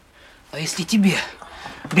А если тебе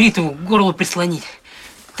бритву к горлу прислонить,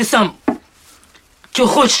 ты сам что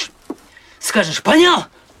хочешь, скажешь, понял?